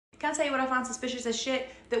Can I tell you what I find suspicious as shit?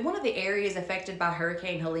 That one of the areas affected by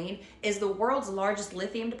Hurricane Helene is the world's largest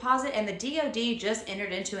lithium deposit, and the DoD just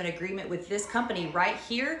entered into an agreement with this company right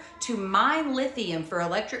here to mine lithium for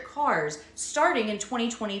electric cars starting in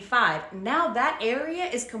 2025. Now that area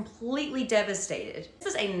is completely devastated.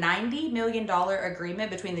 This is a $90 million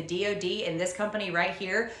agreement between the DoD and this company right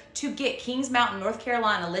here to get Kings Mountain, North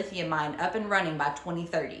Carolina lithium mine up and running by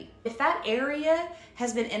 2030. If that area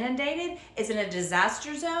has been inundated, is in a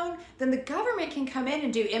disaster zone, then the government can come in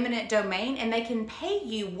and do eminent domain, and they can pay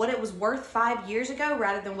you what it was worth 5 years ago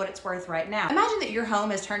rather than what it's worth right now. Imagine that your home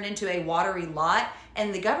has turned into a watery lot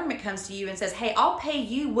and the government comes to you and says, hey, I'll pay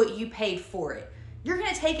you what you paid for it. You're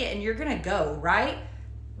gonna take it and you're gonna go, right?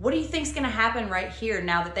 What do you think is going to happen right here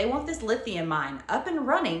now that they want this lithium mine up and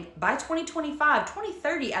running by 2025,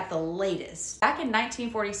 2030 at the latest? Back in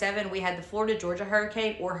 1947, we had the Florida-Georgia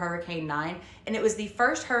hurricane, or Hurricane 9, and it was the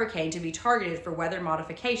first hurricane to be targeted for weather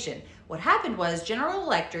modification. What happened was General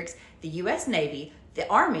Electric, the US Navy, the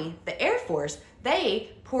Army, the Air Force, they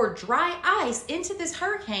poured dry ice into this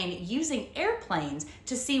hurricane using airplanes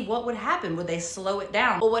to see what would happen. Would they slow it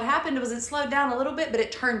down? Well, what happened was it slowed down a little bit, but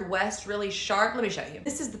it turned west really sharp. Let me show you.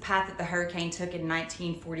 This is the path that the hurricane took in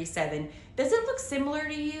 1947. Does it look similar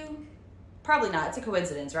to you? Probably not. It's a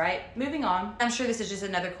coincidence, right? Moving on. I'm sure this is just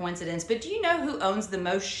another coincidence, but do you know who owns the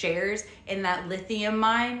most shares in that lithium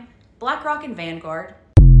mine? BlackRock and Vanguard.